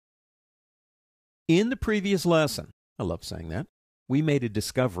In the previous lesson, I love saying that, we made a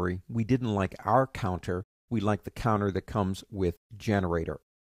discovery. We didn't like our counter. We like the counter that comes with generator.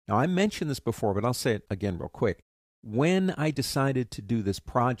 Now, I mentioned this before, but I'll say it again real quick. When I decided to do this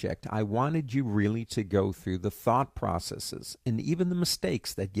project, I wanted you really to go through the thought processes and even the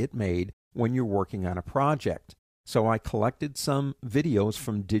mistakes that get made when you're working on a project. So I collected some videos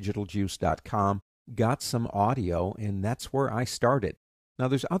from digitaljuice.com, got some audio, and that's where I started. Now,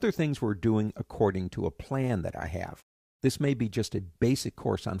 there's other things we're doing according to a plan that I have. This may be just a basic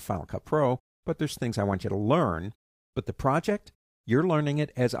course on Final Cut Pro, but there's things I want you to learn. But the project, you're learning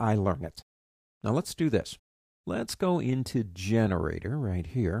it as I learn it. Now, let's do this. Let's go into Generator right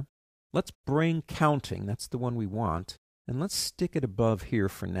here. Let's bring Counting, that's the one we want, and let's stick it above here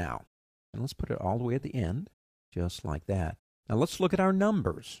for now. And let's put it all the way at the end, just like that. Now, let's look at our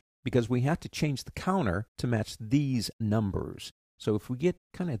numbers, because we have to change the counter to match these numbers. So if we get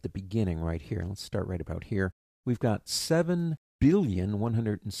kind of at the beginning right here, let's start right about here. We've got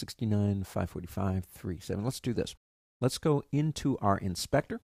 7,169,545,37. Let's do this. Let's go into our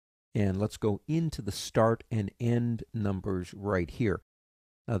inspector, and let's go into the start and end numbers right here.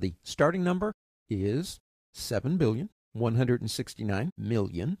 Now, the starting number is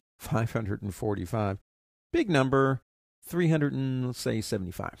 7,169,545. Big number, 300 and let's say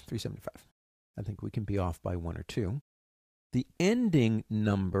 375. I think we can be off by 1 or 2. The ending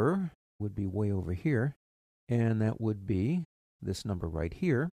number would be way over here, and that would be this number right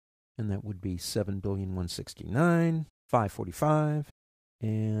here, and that would be 7,169,545,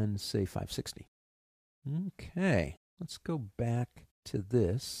 and say 560. Okay, let's go back to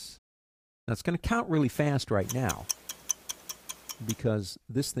this. Now, it's going to count really fast right now because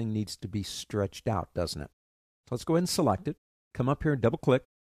this thing needs to be stretched out, doesn't it? So let's go ahead and select it. Come up here and double-click.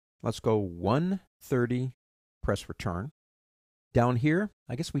 Let's go 130, press return. Down here,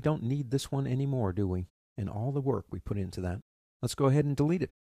 I guess we don't need this one anymore, do we? And all the work we put into that. Let's go ahead and delete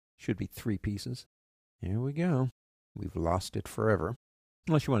it. Should be 3 pieces. Here we go. We've lost it forever.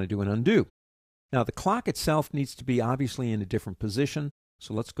 Unless you want to do an undo. Now, the clock itself needs to be obviously in a different position.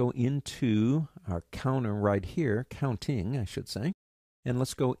 So let's go into our counter right here, counting, I should say. And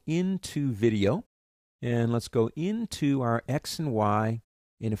let's go into video. And let's go into our X and Y.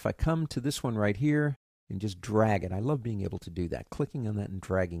 And if I come to this one right here and just drag it, I love being able to do that, clicking on that and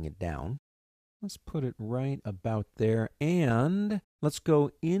dragging it down. Let's put it right about there. And let's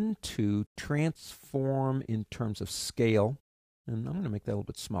go into transform in terms of scale. And I'm going to make that a little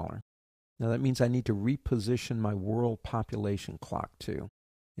bit smaller. Now that means I need to reposition my world population clock too.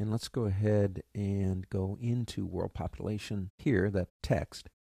 And let's go ahead and go into world population here, that text.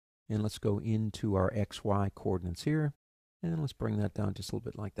 And let's go into our XY coordinates here. And let's bring that down just a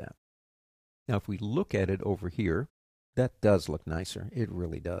little bit like that. Now if we look at it over here, that does look nicer. It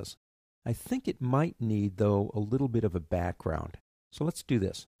really does. I think it might need, though, a little bit of a background. So let's do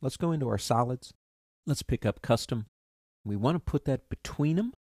this. Let's go into our solids. Let's pick up custom. We want to put that between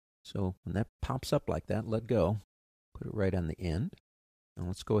them. So when that pops up like that, let go. Put it right on the end. Now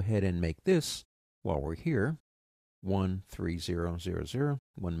let's go ahead and make this, while we're here, 13000,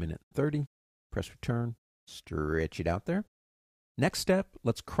 1 minute 30. Press return. Stretch it out there. Next step,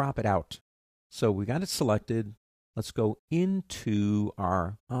 let's crop it out. So we got it selected. Let's go into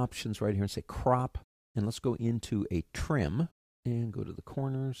our options right here and say crop. And let's go into a trim and go to the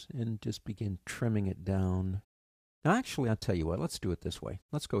corners and just begin trimming it down. Now, actually, I'll tell you what, let's do it this way.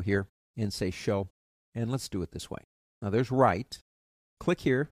 Let's go here and say show, and let's do it this way. Now, there's right. Click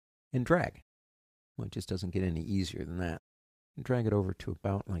here and drag. Well, it just doesn't get any easier than that. And drag it over to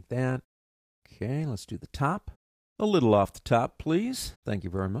about like that. Okay, let's do the top. A little off the top, please. Thank you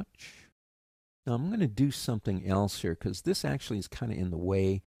very much. Now, I'm going to do something else here because this actually is kind of in the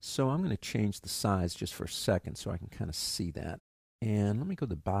way. So I'm going to change the size just for a second so I can kind of see that. And let me go to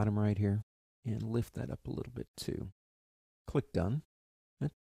the bottom right here and lift that up a little bit too. Click done.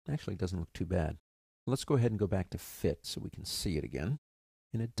 That actually doesn't look too bad. Let's go ahead and go back to fit so we can see it again.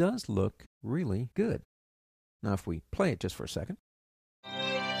 And it does look really good. Now if we play it just for a second.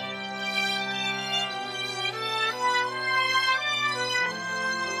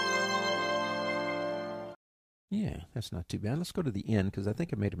 Yeah, that's not too bad. Let's go to the end because I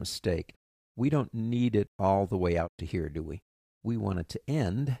think I made a mistake. We don't need it all the way out to here, do we? We want it to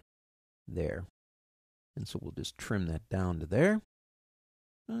end there. And so we'll just trim that down to there.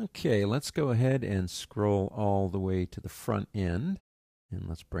 Okay, let's go ahead and scroll all the way to the front end. And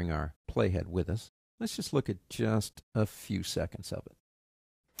let's bring our playhead with us. Let's just look at just a few seconds of it.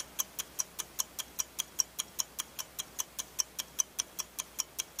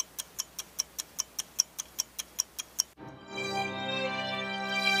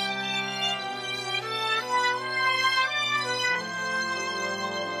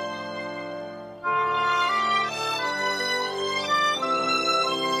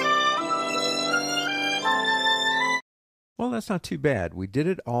 Well, that's not too bad. We did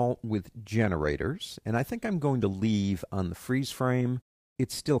it all with generators, and I think I'm going to leave on the freeze frame.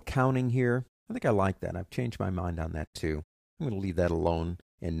 It's still counting here. I think I like that. I've changed my mind on that too. I'm going to leave that alone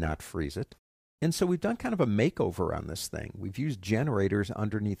and not freeze it. And so we've done kind of a makeover on this thing. We've used generators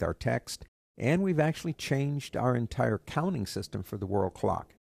underneath our text, and we've actually changed our entire counting system for the world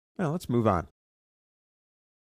clock. Now let's move on.